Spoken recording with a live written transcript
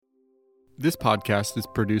This podcast is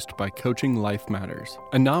produced by Coaching Life Matters,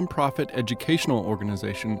 a nonprofit educational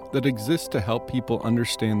organization that exists to help people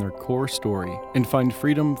understand their core story and find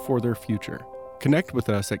freedom for their future. Connect with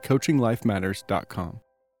us at coachinglifematters.com.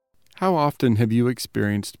 How often have you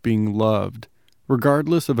experienced being loved,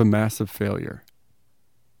 regardless of a massive failure?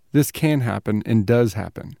 This can happen and does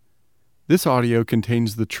happen. This audio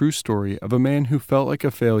contains the true story of a man who felt like a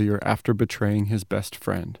failure after betraying his best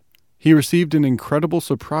friend. He received an incredible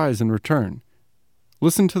surprise in return.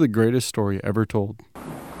 Listen to the greatest story ever told.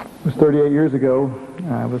 It was 38 years ago.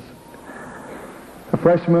 I was a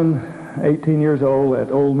freshman, 18 years old at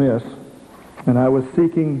Ole Miss, and I was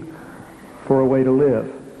seeking for a way to live.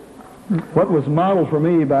 What was modeled for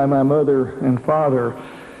me by my mother and father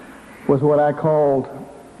was what I called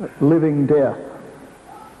living death.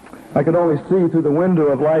 I could only see through the window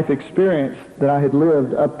of life experience that I had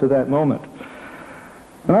lived up to that moment.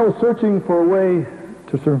 And I was searching for a way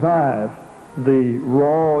to survive the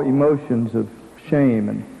raw emotions of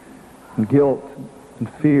shame and guilt and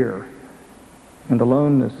fear and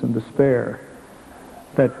aloneness and despair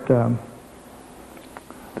that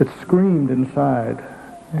screamed inside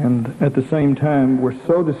and at the same time were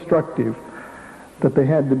so destructive that they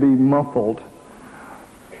had to be muffled,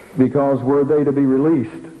 because were they to be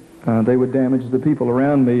released, they would damage the people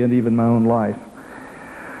around me and even my own life.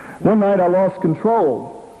 One night I lost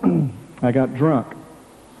control. I got drunk.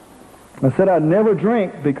 I said I'd never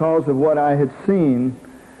drink because of what I had seen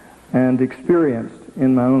and experienced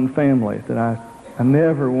in my own family, that I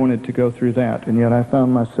never wanted to go through that, and yet I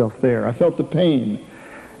found myself there. I felt the pain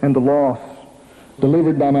and the loss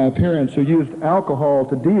delivered by my parents, who used alcohol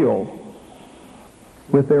to deal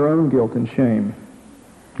with their own guilt and shame.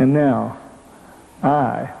 And now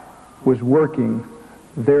I was working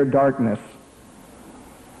their darkness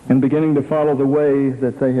and beginning to follow the way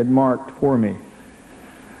that they had marked for me.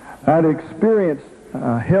 I'd experienced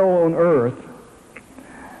hell on earth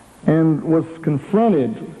and was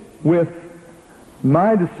confronted with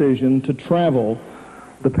my decision to travel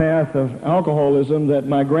the path of alcoholism that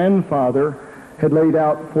my grandfather had laid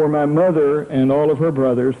out for my mother and all of her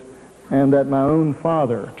brothers, and that my own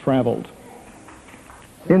father traveled.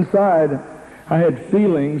 Inside, I had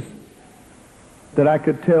feelings that I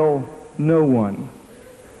could tell no one.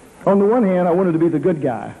 On the one hand, I wanted to be the good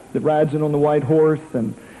guy that rides in on the white horse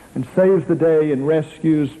and saves the day and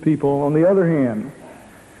rescues people. On the other hand,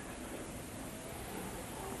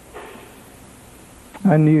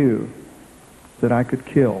 I knew that I could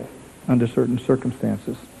kill under certain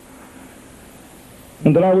circumstances,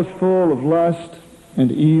 and that I was full of lust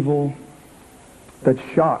and evil that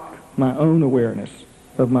shocked my own awareness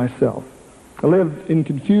of myself. I lived in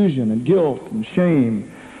confusion and guilt and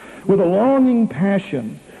shame, with a longing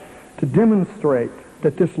passion to demonstrate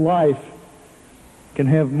that this life can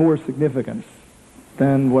have more significance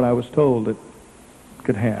than what I was told it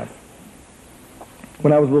could have.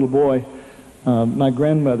 When I was a little boy, my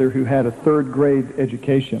grandmother, who had a third grade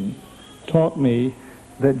education, taught me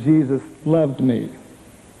that Jesus loved me.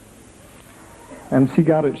 And she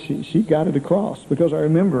got it across, because I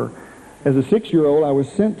remember as a 6-year-old I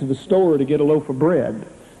was sent to the store to get a loaf of bread,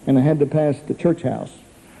 and I had to pass the church house.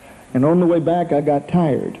 And on the way back I got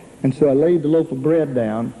tired, and so I laid the loaf of bread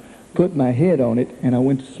down, put my head on it, and I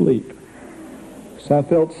went to sleep. So I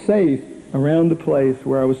felt safe around the place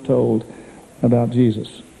where I was told about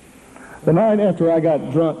Jesus. The night after I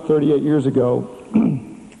got drunk 38 years ago,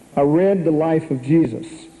 I read the life of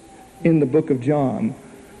Jesus in the book of John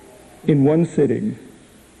in one sitting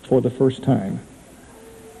for the first time.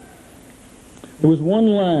 There was one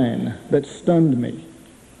line that stunned me.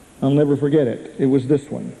 I'll never forget it. It was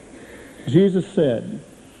this one. Jesus said,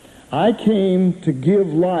 "I came to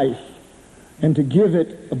give life and to give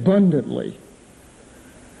it abundantly."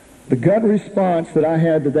 The gut response that I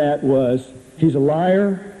had to that was, he's a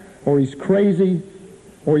liar, or he's crazy,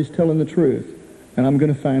 or he's telling the truth, and I'm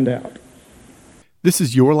going to find out. This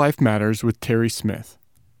is Your Life Matters with Terry Smith.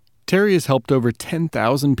 Terry has helped over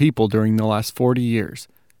 10,000 people during the last 40 years.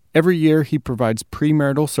 Every year, he provides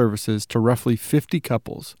premarital services to roughly 50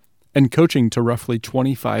 couples and coaching to roughly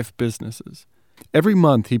 25 businesses. Every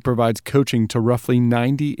month, he provides coaching to roughly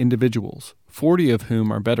 90 individuals, 40 of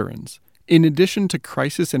whom are veterans. In addition to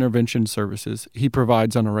crisis intervention services he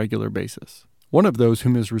provides on a regular basis. One of those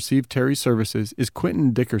whom has received Terry's services is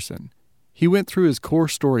Quentin Dickerson. He went through his core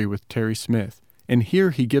story with Terry Smith, and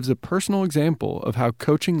here he gives a personal example of how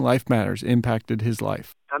Coaching Life Matters impacted his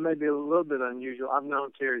life. I may be a little bit unusual. I've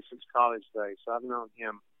known Terry since college days, so I've known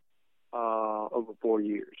him over 4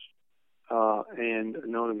 years. And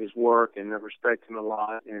known of his work, and I respect him a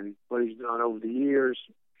lot. And what he's done over the years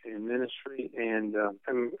in ministry, and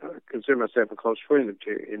I consider myself a close friend of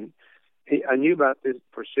Terry. And I knew about this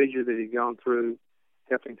procedure that he'd gone through,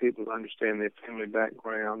 helping people to understand their family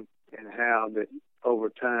background and how that over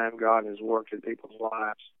time God has worked in people's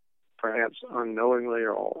lives, perhaps unknowingly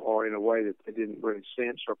or in a way that they didn't really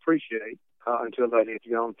sense or appreciate until they had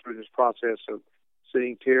gone through this process of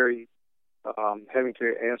seeing Terry, having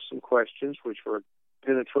Terry ask some questions, which were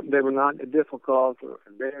they were not difficult or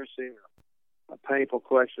embarrassing or painful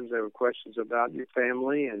questions. They were questions about your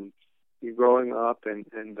family and you growing up, and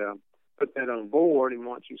put that on board. And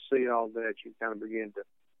once you see all that, you kind of begin to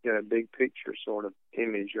get a big picture sort of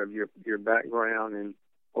image of your background and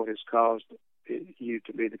what has caused you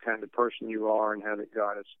to be the kind of person you are, and how that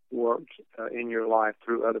God has worked in your life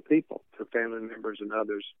through other people, through family members and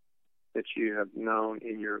others that you have known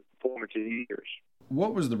in your formative years.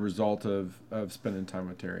 What was the result of spending time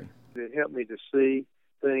with Terry? It helped me to see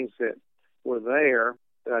things that were there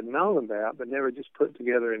that I'd known about, but never just put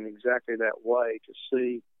together in exactly that way, to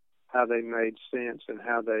see how they made sense and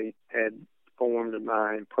how they had formed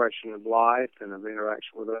my impression of life and of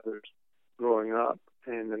interaction with others growing up.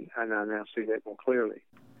 And I now see that more clearly.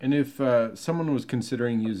 And if someone was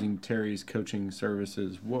considering using Terry's coaching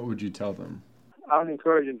services, what would you tell them? I would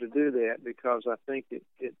encourage them to do that, because I think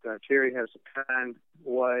Terry has a kind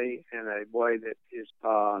way and a way that is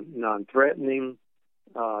non-threatening,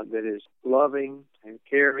 that is loving and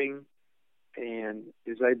caring, and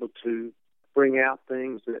is able to bring out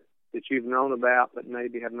things that you've known about but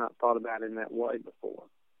maybe have not thought about in that way before.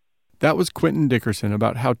 That was Quentin Dickerson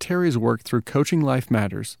about how Terry's work through Coaching Life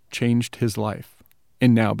Matters changed his life.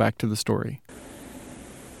 And now back to the story.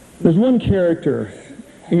 There's one character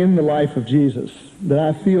in the life of Jesus that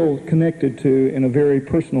I feel connected to in a very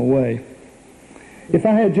personal way. If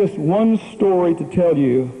I had just one story to tell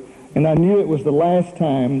you, and I knew it was the last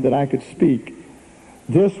time that I could speak,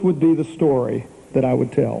 this would be the story that I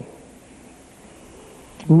would tell.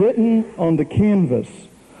 Written on the canvas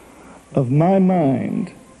of my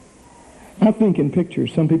mind, I think in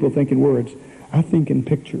pictures. Some people think in words. I think in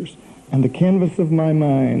pictures. And the canvas of my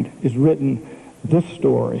mind is written this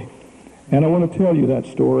story. And I want to tell you that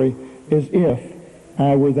story as if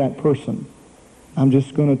I were that person. I'm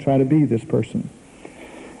just going to try to be this person.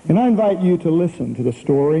 And I invite you to listen to the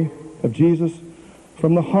story of Jesus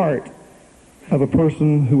from the heart of a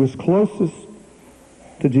person who was closest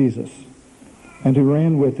to Jesus and who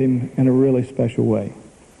ran with him in a really special way.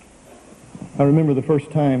 I remember the first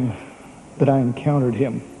time that I encountered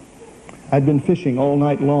him. I'd been fishing all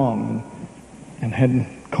night long and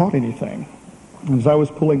hadn't caught anything. And as I was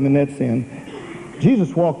pulling the nets in,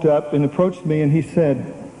 Jesus walked up and approached me and he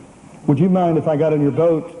said, "Would you mind if I got in your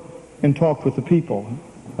boat and talked with the people?"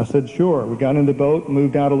 I said, "Sure." We got in the boat,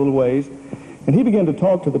 moved out a little ways, and he began to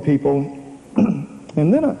talk to the people.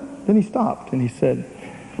 And then he stopped and he said,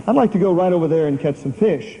 "I'd like to go right over there and catch some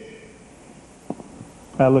fish."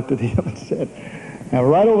 I looked at him and said, "Now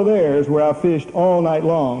right over there is where I fished all night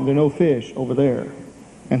long. There are no fish over there."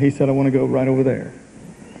 And he said, "I want to go right over there."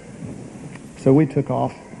 So we took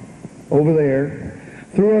off over there,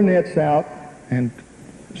 threw our nets out, and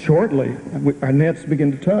shortly our nets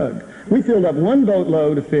began to tug. We filled up one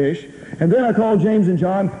boatload of fish, and then I called James and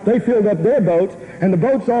John. They filled up their boats, and the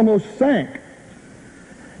boats almost sank.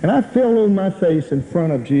 And I fell on my face in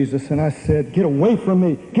front of Jesus, and I said, "Get away from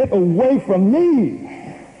me. Get away from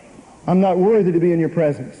me. I'm not worthy to be in your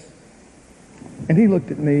presence." And he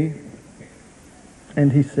looked at me,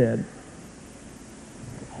 and he said,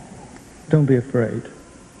 "Don't be afraid.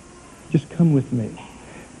 Just come with me,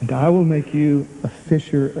 and I will make you a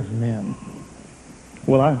fisher of men."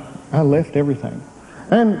 Well, I left everything.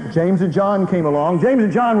 And James and John came along. James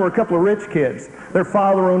and John were a couple of rich kids. Their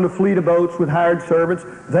father owned a fleet of boats with hired servants.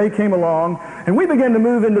 They came along, and we began to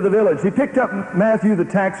move into the village. He picked up Matthew, the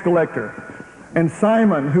tax collector, and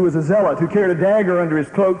Simon, who was a zealot, who carried a dagger under his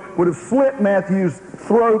cloak, would have slit Matthew's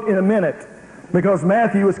throat in a minute, because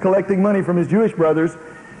Matthew was collecting money from his Jewish brothers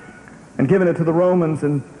and giving it to the Romans,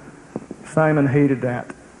 and Simon hated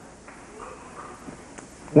that.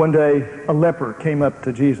 One day, a leper came up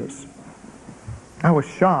to Jesus. I was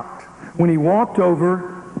shocked when he walked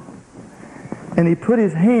over and he put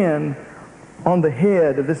his hand on the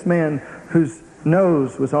head of this man whose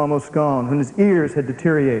nose was almost gone, and his ears had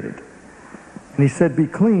deteriorated. And he said, "Be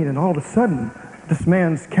clean." And all of a sudden, this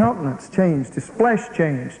man's countenance changed. His flesh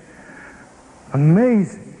changed.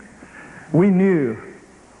 Amazing. We knew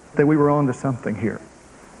that we were on to something here.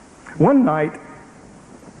 One night,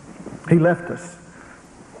 he left us.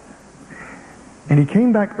 And he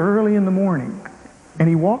came back early in the morning. And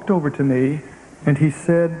he walked over to me and he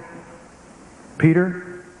said,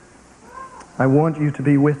 "Peter, I want you to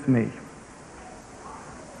be with me.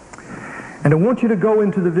 And I want you to go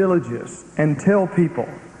into the villages and tell people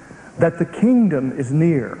that the kingdom is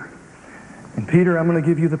near. And Peter, I'm going to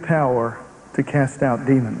give you the power to cast out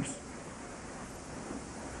demons.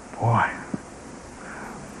 Boy,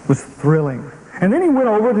 it was thrilling. And then he went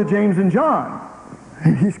over to James and John.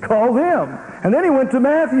 He's called them. And then he went to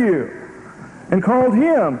Matthew and called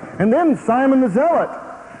him. And then Simon the Zealot.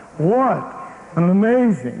 What an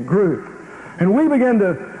amazing group. And we began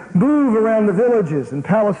to move around the villages in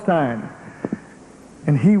Palestine.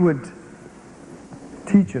 And he would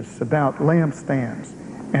teach us about lampstands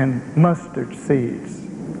and mustard seeds.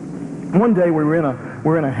 One day we were in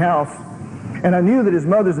a house, and I knew that his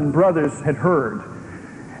mothers and brothers had heard.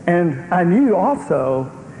 And I knew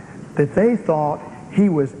also that they thought he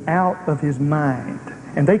was out of his mind.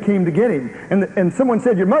 And they came to get him. And someone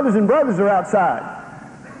said, your mothers and brothers are outside.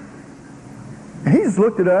 And he just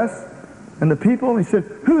looked at us and the people, and he said,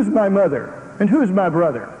 who's my mother? And who's my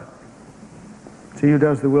brother? He who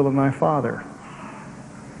does the will of my Father.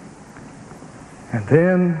 And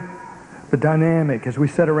then the dynamic, as we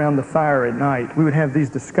sat around the fire at night, we would have these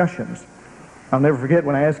discussions. I'll never forget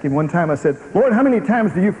when I asked him one time, I said, Lord, how many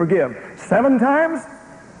times do you forgive? 7 times?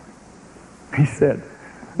 He said,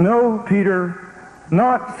 no, Peter,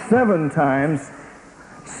 not 7 times,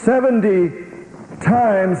 70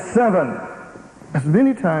 times 7. As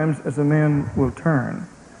many times as a man will turn.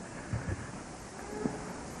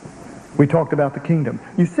 We talked about the kingdom.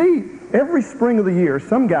 You see, every spring of the year,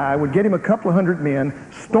 some guy would get him a couple of 100 men,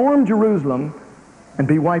 storm Jerusalem, and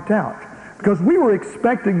be wiped out. Because we were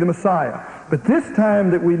expecting the Messiah. But this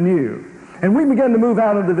time that we knew, and we began to move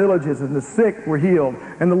out of the villages, and the sick were healed,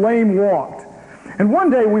 and the lame walked. And one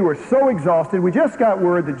day we were so exhausted, we just got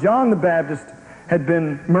word that John the Baptist had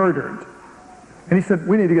been murdered. And he said,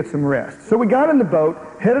 we need to get some rest. So we got in the boat,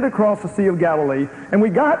 headed across the Sea of Galilee, and we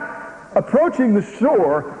got approaching the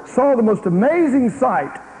shore, saw the most amazing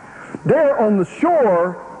sight. There on the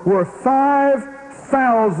shore were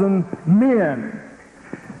 5,000 men,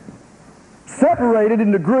 separated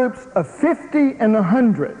into groups of 50 and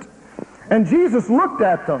 100. And Jesus looked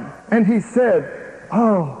at them, and he said,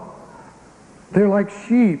 oh, they're like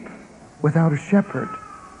sheep without a shepherd.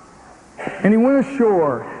 And he went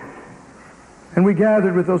ashore, and we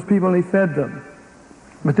gathered with those people, and he fed them.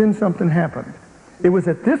 But then something happened. It was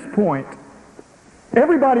at this point,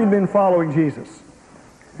 everybody had been following Jesus.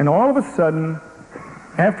 And all of a sudden,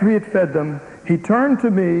 after he had fed them, he turned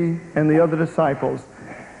to me and the other disciples,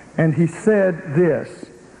 and he said this,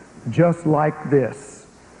 just like this.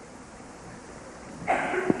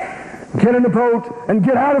 Get in the boat and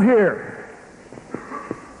get out of here.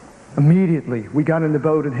 Immediately, we got in the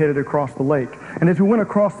boat and headed across the lake. And as we went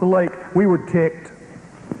across the lake, we were ticked.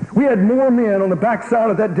 We had more men on the backside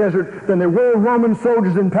of that desert than there were Roman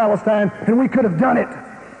soldiers in Palestine, and we could have done it.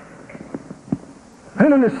 I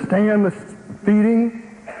didn't understand the feeding,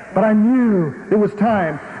 but I knew it was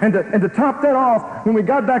time. And to top that off, when we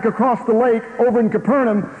got back across the lake over in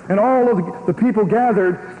Capernaum, and all of the people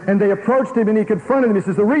gathered, and they approached him, and he confronted them. He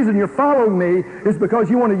says, the reason you're following me is because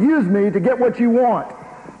you want to use me to get what you want.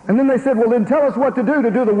 And then they said, well, then tell us what to do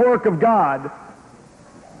the work of God.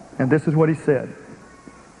 And this is what he said.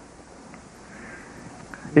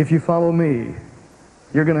 If you follow me,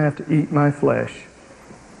 you're going to have to eat my flesh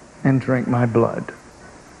and drink my blood.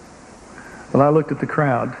 Well, I looked at the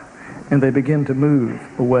crowd, and they began to move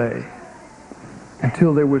away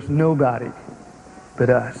until there was nobody but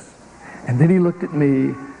us. And then he looked at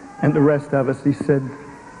me and the rest of us. He said,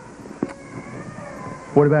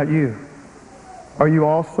 what about you? Are you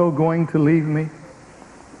also going to leave me?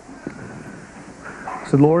 I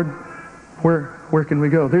said, Lord, where can we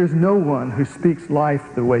go? There's no one who speaks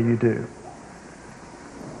life the way you do.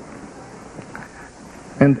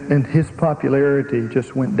 And his popularity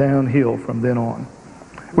just went downhill from then on.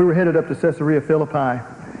 We were headed up to Caesarea Philippi,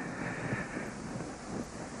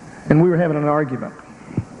 and we were having an argument.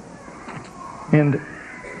 And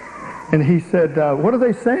he said, what are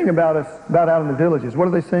they saying about us, about out in the villages? What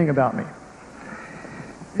are they saying about me?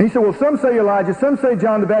 And he said, well, some say Elijah, some say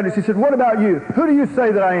John the Baptist. He said, what about you? Who do you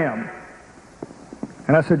say that I am?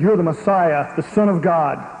 And I said, you're the Messiah, the Son of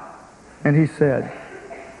God. And he said,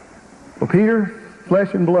 well, Peter,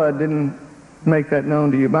 flesh and blood didn't make that known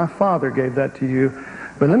to you. My Father gave that to you.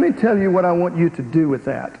 But let me tell you what I want you to do with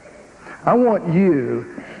that. I want you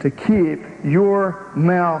to keep your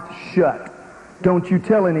mouth shut. Don't you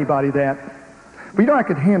tell anybody that. But you know, I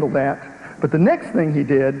could handle that. But the next thing he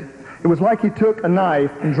did, it was like he took a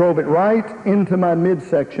knife and drove it right into my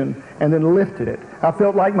midsection and then lifted it. I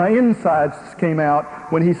felt like my insides came out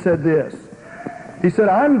when he said this. He said,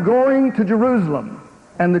 I'm going to Jerusalem,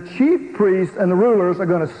 and the chief priests and the rulers are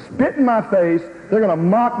going to spit in my face, they're going to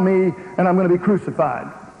mock me, and I'm going to be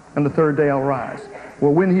crucified. And the third day I'll rise.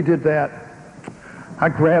 Well, when he did that, I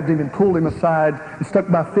grabbed him and pulled him aside and stuck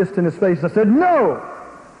my fist in his face. And I said, no,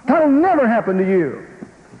 that'll never happen to you.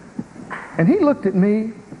 And he looked at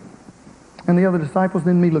me, and the other disciples,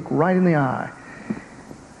 then me, looked right in the eye.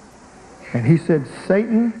 And he said,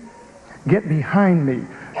 Satan, get behind me.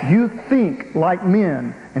 You think like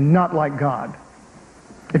men and not like God.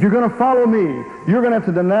 If you're going to follow me, you're going to have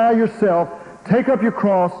to deny yourself, take up your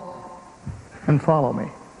cross, and follow me.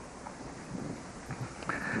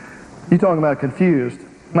 You're talking about confused.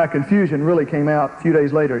 My confusion really came out a few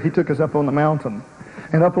days later. He took us up on the mountain.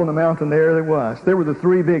 And up on the mountain there were the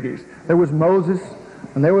three biggies. There was Moses,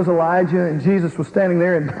 and there was Elijah, and Jesus was standing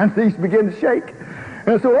there, and my knees began to shake.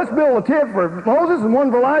 And so let's build a tent for Moses, and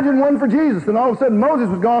one for Elijah, and one for Jesus. And all of a sudden Moses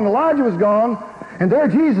was gone, Elijah was gone, and there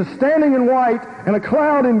Jesus standing in white, and a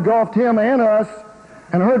cloud engulfed him and us,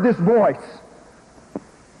 and I heard this voice.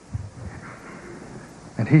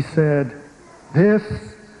 And he said, this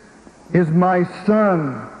is my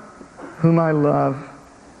son whom I love.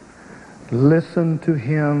 Listen to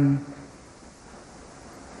him.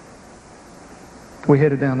 We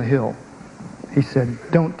headed down the hill. He said,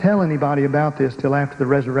 don't tell anybody about this till after the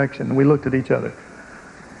resurrection. And we looked at each other.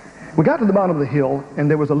 We got to the bottom of the hill, and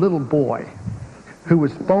there was a little boy who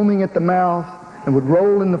was foaming at the mouth and would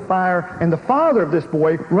roll in the fire. And the father of this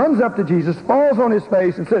boy runs up to Jesus, falls on his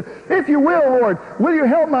face, and said, if you will, Lord, will you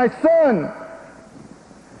help my son?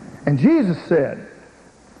 And Jesus said,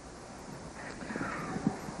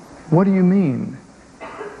 what do you mean,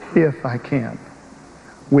 if I can?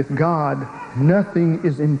 With God, nothing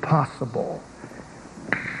is impossible.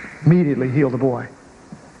 Immediately healed the boy.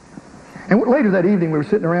 And later that evening we were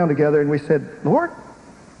sitting around together and we said, Lord,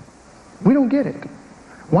 we don't get it.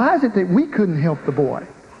 Why is it that we couldn't help the boy?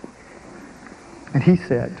 And he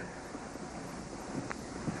said,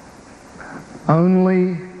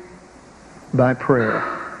 only by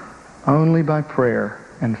prayer. Only by prayer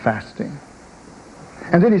and fasting.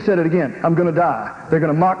 And then he said it again, I'm going to die. They're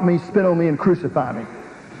going to mock me, spit on me, and crucify me.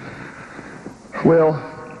 Well,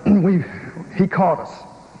 he caught us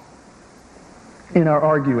in our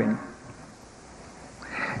arguing.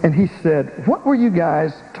 And he said, what were you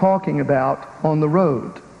guys talking about on the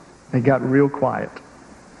road? They got real quiet.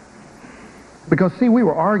 Because, see, we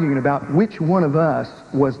were arguing about which one of us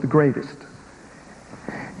was the greatest.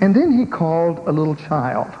 And then he called a little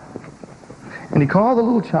child. And he called the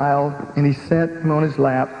little child, and he set him on his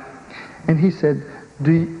lap. And he said,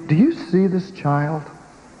 do you see this child?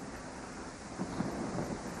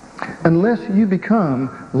 Unless you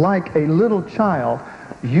become like a little child,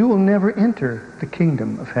 you will never enter the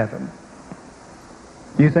kingdom of heaven.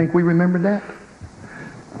 You think we remembered that?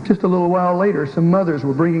 Just a little while later, some mothers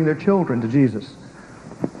were bringing their children to Jesus.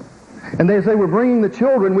 And as they were bringing the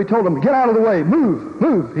children, we told them, get out of the way, move,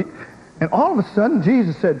 move. And all of a sudden,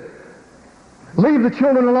 Jesus said, leave the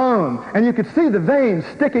children alone. And you could see the veins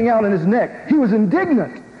sticking out in his neck. He was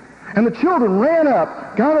indignant. And the children ran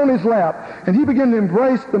up, got on his lap, and he began to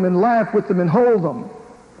embrace them and laugh with them and hold them.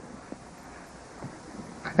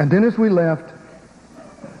 And then as we left,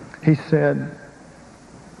 he said,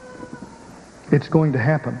 it's going to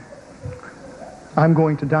happen. I'm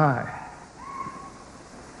going to die.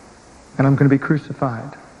 And I'm going to be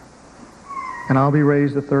crucified. And I'll be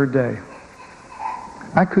raised the third day.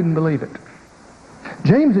 I couldn't believe it.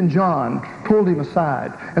 James and John pulled him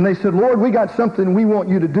aside, and they said, Lord, we got something we want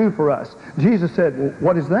you to do for us. Jesus said, well,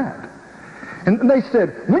 what is that? And they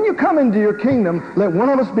said, when you come into your kingdom, let one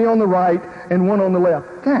of us be on the right and one on the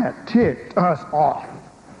left. That ticked us off.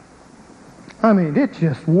 I mean, it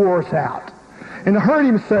just wore us out. And I heard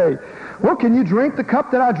him say, well, can you drink the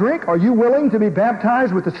cup that I drink? Are you willing to be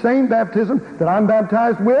baptized with the same baptism that I'm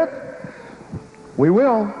baptized with? We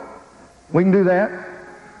will. We can do that.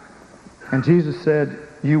 And Jesus said,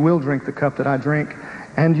 you will drink the cup that I drink,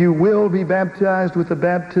 and you will be baptized with the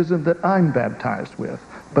baptism that I'm baptized with.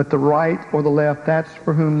 But the right or the left, that's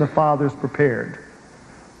for whom the Father's prepared.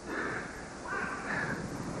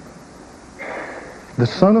 The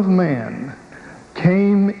Son of Man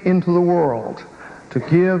came into the world to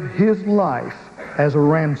give his life as a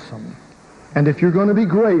ransom. And if you're going to be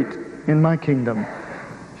great in my kingdom,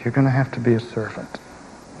 you're going to have to be a servant.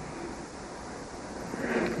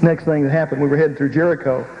 Next thing that happened, we were heading through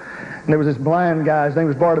Jericho, and there was this blind guy, his name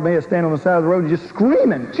was Bartimaeus, standing on the side of the road, and just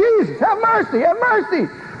screaming, Jesus, have mercy, have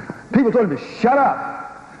mercy. People told him to shut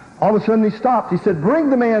up. All of a sudden he stopped. He said, bring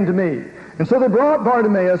the man to me. And so they brought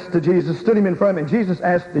Bartimaeus to Jesus, stood him in front of him, and Jesus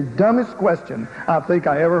asked the dumbest question I think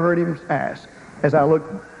I ever heard him ask. as I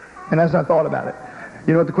looked and as I thought about it.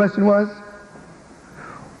 You know what the question was?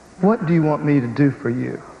 What do you want me to do for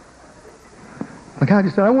you? The guy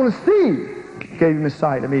just said, I want to see. Gave him his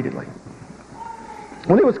sight immediately.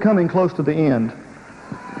 Well, it was coming close to the end.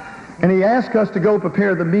 And he asked us to go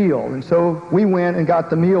prepare the meal. And so we went and got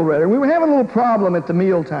the meal ready. We were having a little problem at the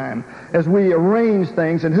meal time as we arranged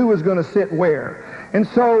things and who was going to sit where. And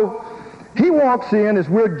so he walks in as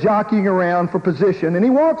we're jockeying around for position. And he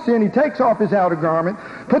walks in, he takes off his outer garment,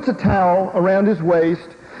 puts a towel around his waist,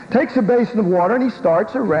 takes a basin of water, and he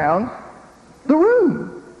starts around the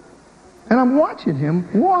room. And I'm watching him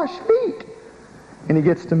wash feet. And he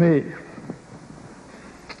gets to me.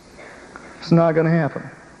 It's not going to happen.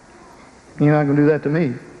 You're not going to do that to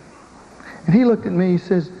me. And he looked at me, he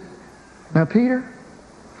says, now, Peter,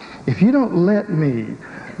 if you don't let me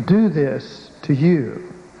do this to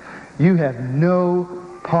you, you have no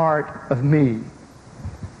part of me.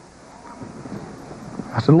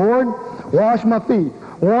 I said, Lord, wash my feet,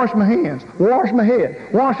 wash my hands, wash my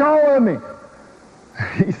head, wash all of me.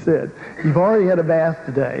 He said, you've already had a bath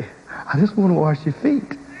today. I just want to wash your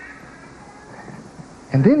feet.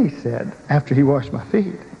 And then he said, after he washed my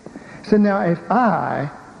feet, he said, now if I,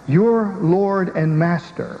 your Lord and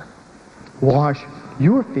Master, wash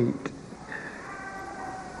your feet,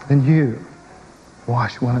 then you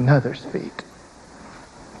wash one another's feet.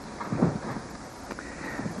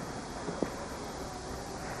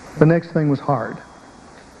 The next thing was hard.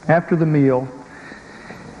 After the meal,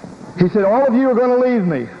 he said, all of you are going to leave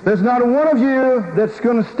me. There's not one of you that's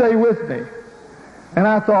going to stay with me. And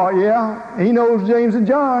I thought, yeah, he knows James and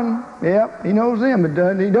John. Yeah, he knows them.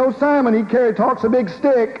 He knows Simon. He talks a big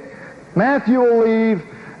stick. Matthew will leave.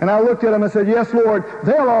 And I looked at him and said, yes, Lord,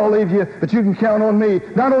 they'll all leave you, but you can count on me.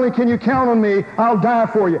 Not only can you count on me, I'll die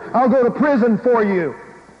for you. I'll go to prison for you.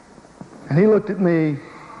 And he looked at me,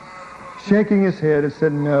 shaking his head, and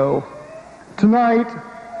said, no. Tonight,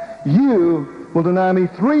 you will deny me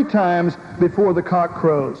 3 times before the cock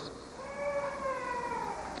crows.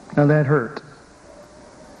 Now that hurt.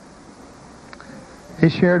 He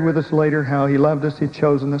shared with us later how he loved us, he'd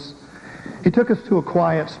chosen us. He took us to a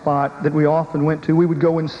quiet spot that we often went to. We would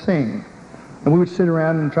go and sing. And we would sit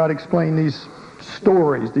around and try to explain these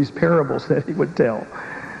stories, these parables that he would tell.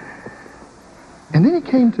 And then he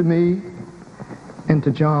came to me and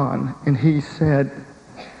to John, and he said,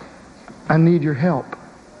 I need your help.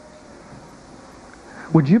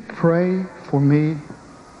 Would you pray for me?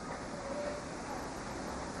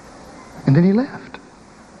 And then he left.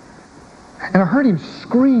 And I heard him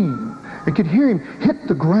scream. I could hear him hit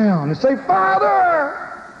the ground and say,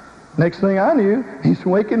 Father! Next thing I knew, he's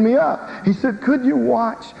waking me up. He said, could you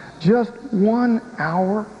watch just 1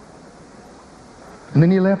 hour? And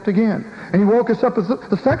then he left again. And he woke us up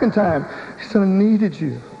the second time. He said, I needed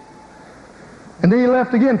you. And then he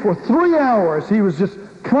left again. For 3 hours, he was just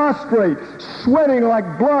prostrate, sweating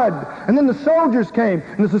like blood. And then the soldiers came.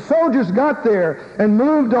 And as the soldiers got there and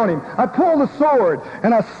moved on him, I pulled a sword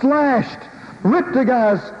and I slashed, ripped the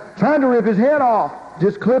guy's, trying to rip his head off,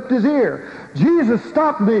 just clipped his ear. Jesus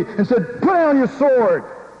stopped me and said, put down your sword.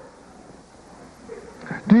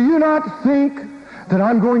 Do you not think that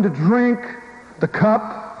I'm going to drink the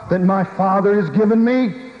cup that my Father has given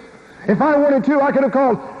me? If I wanted to, I could have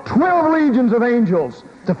called 12 legions of angels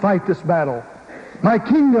to fight this battle. My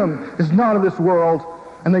kingdom is not of this world.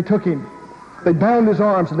 And they took him. They bound his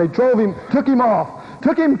arms and they drove him, took him off,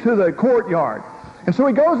 took him to the courtyard. And so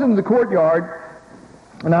he goes into the courtyard,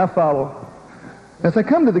 and I follow. As I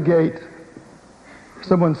come to the gate,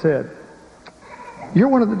 someone said, you're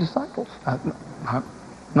one of the disciples.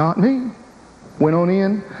 Not me. Went on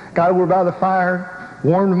in, got over by the fire,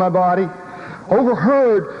 warmed my body,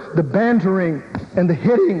 overheard the bantering and the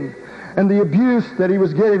hitting and the abuse that he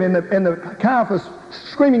was getting, and the Caiaphas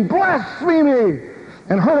screaming, blasphemy,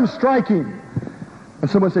 and heard him striking. And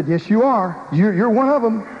someone said, yes, you are. You're one of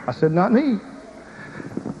them. I said, not me.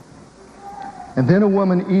 And then a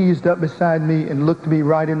woman eased up beside me and looked me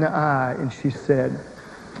right in the eye, and she said,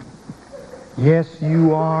 yes,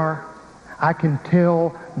 you are. I can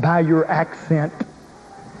tell by your accent.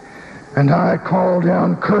 And I called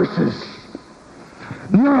down curses.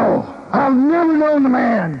 No, I've never known the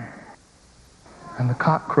man. And the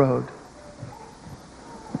cock crowed.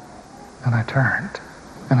 And I turned,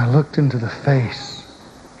 and I looked into the face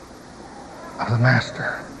of the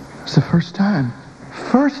Master. It's the first time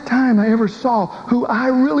I ever saw who I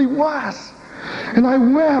really was. And I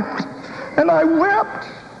wept, and I wept.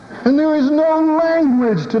 And there is no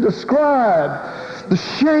language to describe the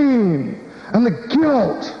shame and the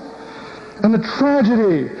guilt and the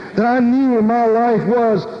tragedy that I knew in my life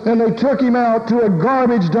was, and they took him out to a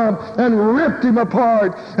garbage dump and ripped him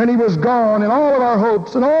apart, and he was gone, and all of our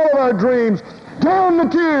hopes and all of our dreams down the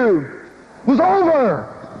tube was over,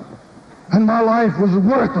 and my life was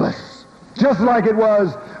worthless, just like it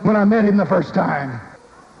was when I met him the first time.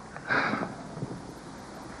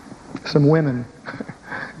 Some women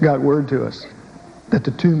got word to us that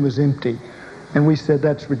the tomb was empty, and we said,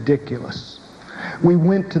 that's ridiculous. We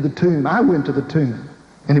went to the tomb. I went to the tomb,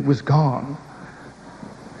 and it was gone.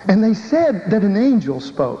 And they said that an angel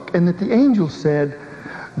spoke, and that the angel said,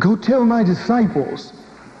 go tell my disciples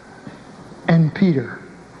and Peter.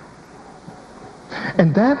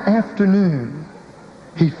 And that afternoon,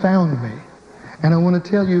 he found me. And I want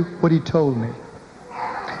to tell you what he told me.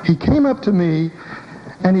 He came up to me,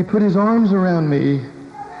 and he put his arms around me,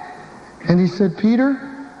 and he said, Peter,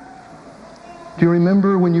 do you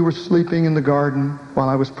remember when you were sleeping in the garden while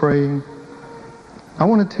I was praying? I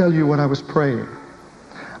want to tell you what I was praying.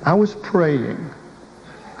 I was praying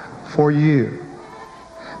for you,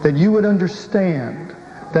 that you would understand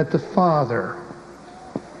that the Father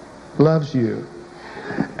loves you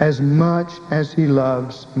as much as he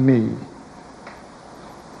loves me.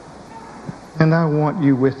 And I want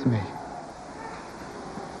you with me.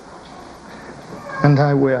 And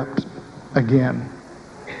I wept again.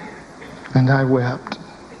 And I wept.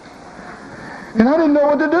 And I didn't know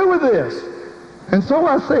what to do with this. And so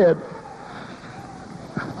I said,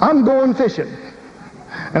 I'm going fishing.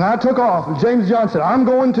 And I took off. And James John said, I'm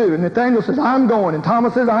going too. And Nathaniel says, I'm going. And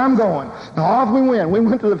Thomas says, I'm going. And off we went. We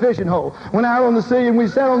went to the fishing hole. Went out on the sea, and we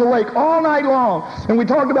sat on the lake all night long. And we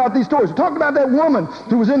talked about these stories. We talked about that woman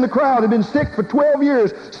who was in the crowd, had been sick for 12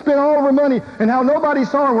 years, spent all of her money, and how nobody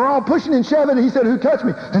saw her. We're all pushing and shoving. And he said, who touched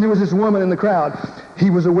me? And there was this woman in the crowd. He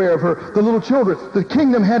was aware of her. The little children. The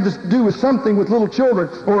kingdom had to do with something with little children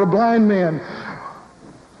or a blind man.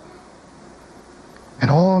 And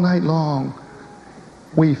all night long,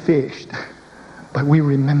 we fished, but we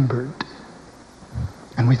remembered,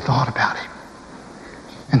 and we thought about him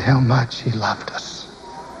and how much he loved us.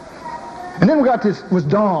 And then we got this, it was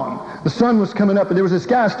dawn. The sun was coming up, and there was this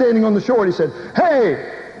guy standing on the shore, and he said,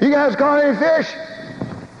 hey, you guys caught any fish?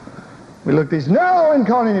 We looked at him, no, I didn't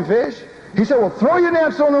caught any fish. He said, well, throw your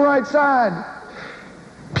nets on the right side.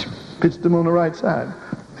 Pitched them on the right side.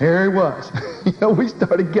 There he was. We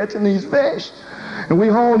started catching these fish. And we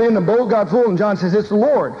hauled in, the boat got full, and John says, it's the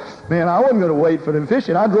Lord. Man, I wasn't going to wait for them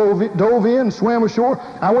fishing. I dove in, swam ashore.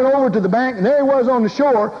 I went over to the bank, and there he was on the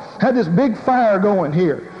shore, had this big fire going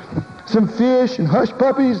here. Some fish and hush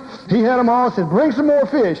puppies. He had them all, said, bring some more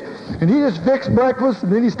fish. And he just fixed breakfast,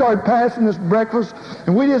 and then he started passing us breakfast,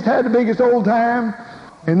 and we just had the biggest old time.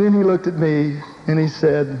 And then he looked at me, and he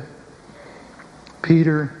said,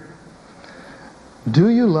 Peter, do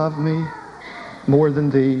you love me more than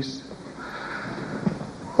these?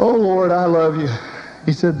 Oh, Lord, I love you.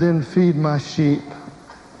 He said, then feed my sheep.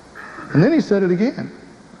 And then he said it again.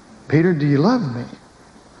 Peter, do you love me?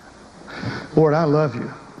 Lord, I love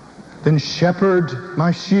you. Then shepherd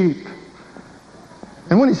my sheep.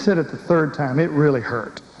 And when he said it the third time, it really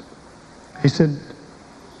hurt. He said,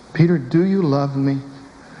 Peter, do you love me?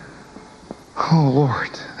 Oh,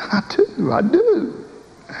 Lord, I do.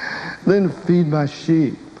 Then feed my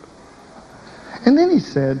sheep. And then he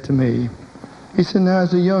said to me, he said, now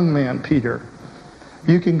as a young man, Peter,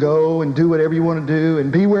 you can go and do whatever you want to do and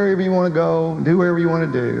be wherever you want to go and do whatever you want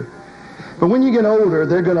to do. But when you get older,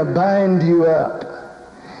 they're going to bind you up,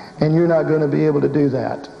 and you're not going to be able to do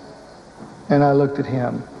that. And I looked at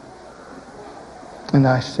him, and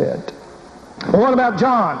I said, well, what about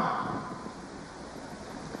John?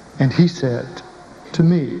 And he said to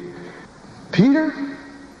me, Peter,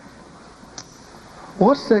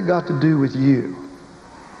 what's that got to do with you?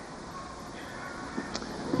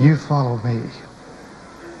 You follow me.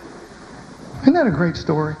 Isn't that a great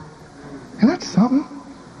story? Isn't that something?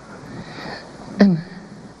 And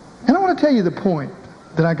I want to tell you the point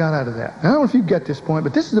that I got out of that. And I don't know if you get this point,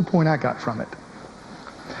 but this is the point I got from it.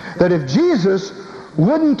 That if Jesus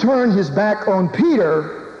wouldn't turn his back on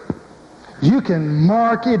Peter, you can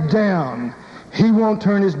mark it down. He won't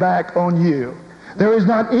turn his back on you. There is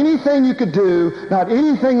not anything you could do, not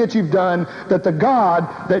anything that you've done, that the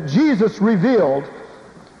God that Jesus revealed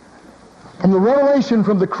from the revelation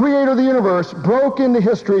from the creator of the universe broke into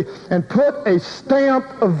history and put a stamp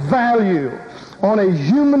of value on a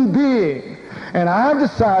human being. And I've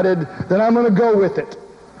decided that I'm going to go with it.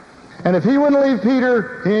 And if he wouldn't leave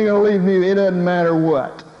Peter, he ain't going to leave me. It doesn't matter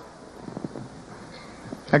what.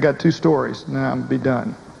 I got two stories. Now I'm be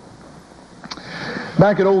done.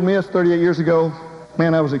 Back at Ole Miss 38 years ago,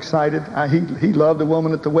 Man, I was excited. He loved the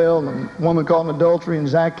woman at the well, and the woman caught in adultery, and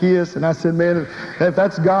Zacchaeus. And I said, man, if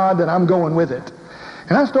that's God, then I'm going with it.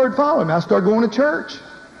 And I started following him. I started going to church.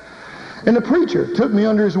 And the preacher took me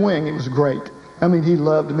under his wing. It was great. I mean, he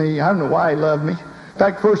loved me. I don't know why he loved me. In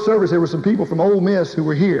fact, first service, there were some people from Ole Miss who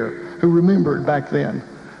were here who remembered back then.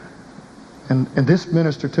 And this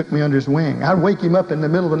minister took me under his wing. I'd wake him up in the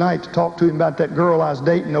middle of the night to talk to him about that girl I was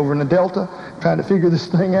dating over in the Delta, trying to figure this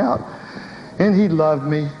thing out. And he loved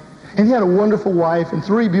me. And he had a wonderful wife and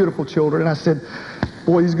 3 beautiful children. And I said,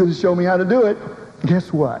 boy, he's going to show me how to do it.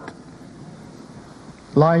 Guess what?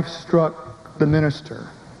 Life struck the minister,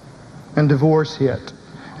 and divorce hit.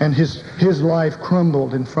 And his life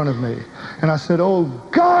crumbled in front of me. And I said, oh,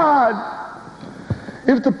 God,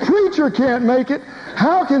 if the preacher can't make it,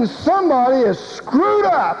 how can somebody as screwed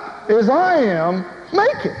up as I am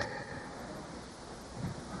make it?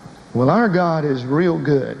 Well, our God is real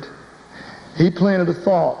good. He planted a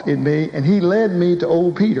thought in me, and he led me to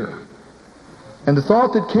old Peter. And the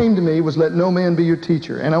thought that came to me was, let no man be your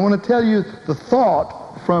teacher. And I want to tell you the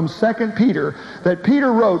thought from 2 Peter that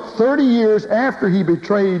Peter wrote 30 years after he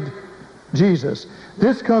betrayed Jesus.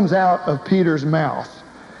 This comes out of Peter's mouth.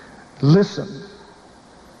 Listen.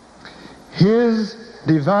 His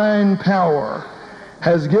divine power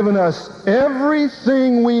has given us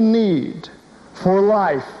everything we need for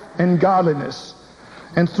life and godliness.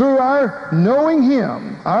 And through our knowing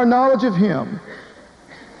him, our knowledge of him,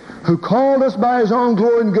 who called us by his own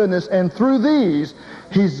glory and goodness, and through these,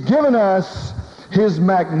 he's given us his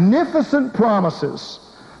magnificent promises,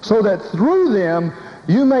 so that through them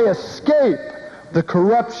you may escape the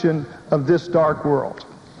corruption of this dark world.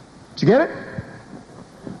 Did you get it?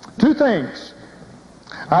 2 things.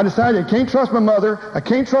 I decided I can't trust my mother, I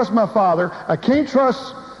can't trust my father, I can't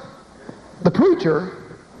trust the preacher.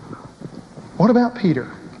 What about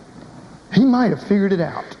Peter? He might have figured it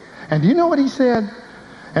out. And do you know what he said?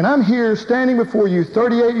 And I'm here standing before you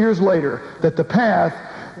 38 years later, that the path,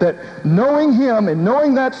 that knowing him and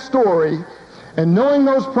knowing that story and knowing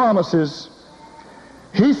those promises,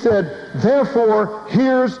 he said, therefore,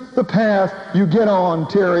 here's the path you get on,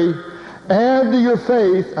 Terry. Add to your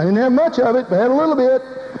faith, I didn't have much of it, but add a little bit.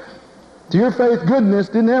 To your faith, goodness,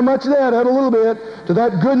 didn't have much of that, add a little bit. To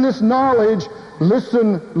that goodness, knowledge,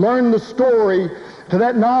 listen, learn the story. To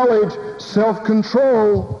that knowledge,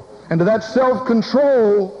 self-control. And to that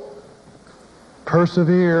self-control,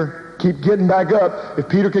 persevere. Keep getting back up. If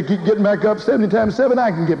Peter could keep getting back up 70 times 7, I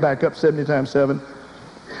can get back up 70 times 7.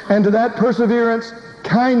 And to that perseverance,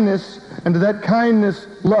 kindness. And to that kindness,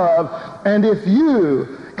 love. And if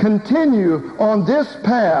you continue on this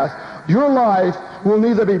path, your life will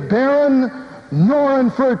neither be barren nor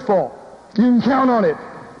unfruitful. You can count on it.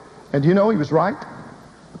 And you know, he was right.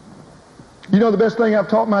 You know the best thing I've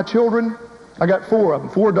taught my children? I got 4 of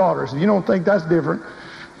them, 4 daughters. If you don't think that's different,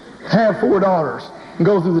 have 4 daughters and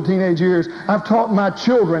go through the teenage years. I've taught my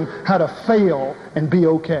children how to fail and be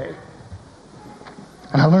okay.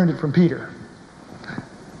 And I learned it from Peter.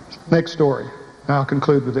 Next story. And I'll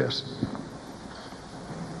conclude with this.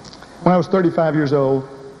 When I was 35 years old,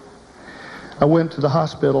 I went to the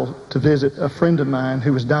hospital to visit a friend of mine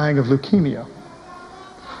who was dying of leukemia.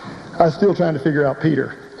 I was still trying to figure out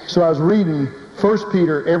Peter. So I was reading 1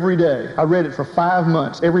 Peter every day. I read it for 5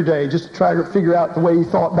 months every day just to try to figure out the way he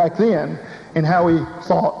thought back then and how he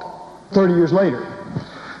thought 30 years later.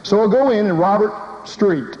 So I go in and Robert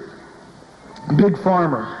Street, big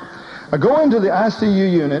farmer. I go into the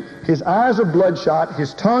ICU unit. His eyes are bloodshot.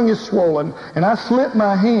 His tongue is swollen. And I slip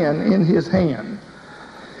my hand in his hand.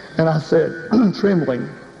 And I said, trembling,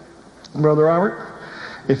 Brother Robert,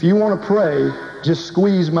 if you want to pray, just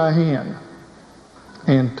squeeze my hand.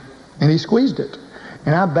 And he squeezed it.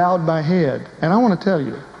 And I bowed my head. And I want to tell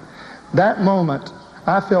you, that moment,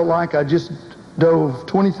 I felt like I just dove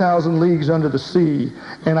 20,000 leagues under the sea,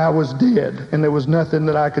 and I was dead, and there was nothing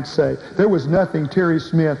that I could say. There was nothing Terry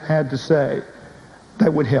Smith had to say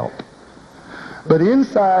that would help. But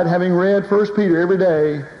inside, having read 1 Peter every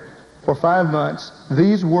day for 5 months,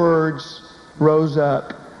 these words rose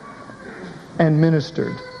up and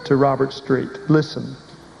ministered to Robert Street. Listen.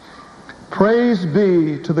 Praise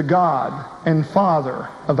be to the God and Father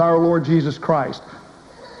of our Lord Jesus Christ.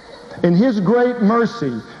 In his great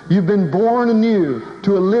mercy, you've been born anew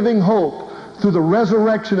to a living hope through the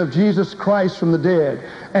resurrection of Jesus Christ from the dead,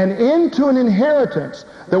 and into an inheritance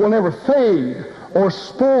that will never fade or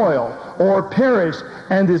spoil or perish,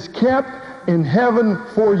 and is kept in heaven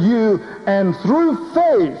for you. And through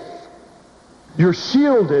faith, you're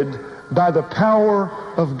shielded by the power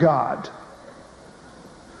of God.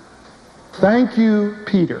 Thank you,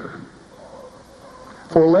 Peter,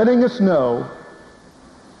 for letting us know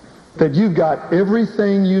that you've got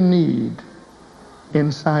everything you need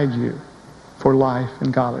inside you for life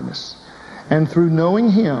and godliness. And through knowing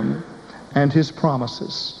Him and His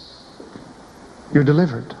promises, you're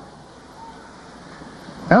delivered.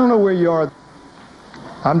 I don't know where you are.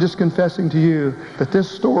 I'm just confessing to you that this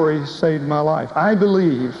story saved my life. I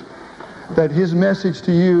believe that His message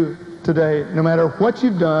to you today, no matter what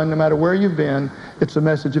you've done, no matter where you've been, it's a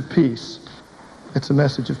message of peace. It's a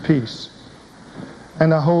message of peace.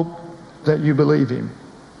 And I hope that you believe Him.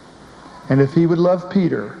 And if He would love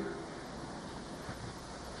Peter,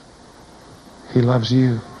 He loves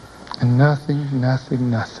you. And nothing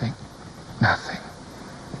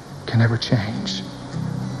can ever change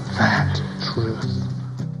that truth.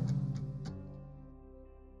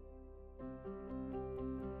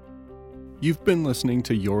 You've been listening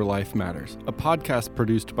to Your Life Matters, a podcast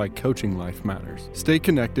produced by Coaching Life Matters. Stay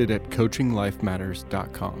connected at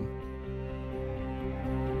coachinglifematters.com.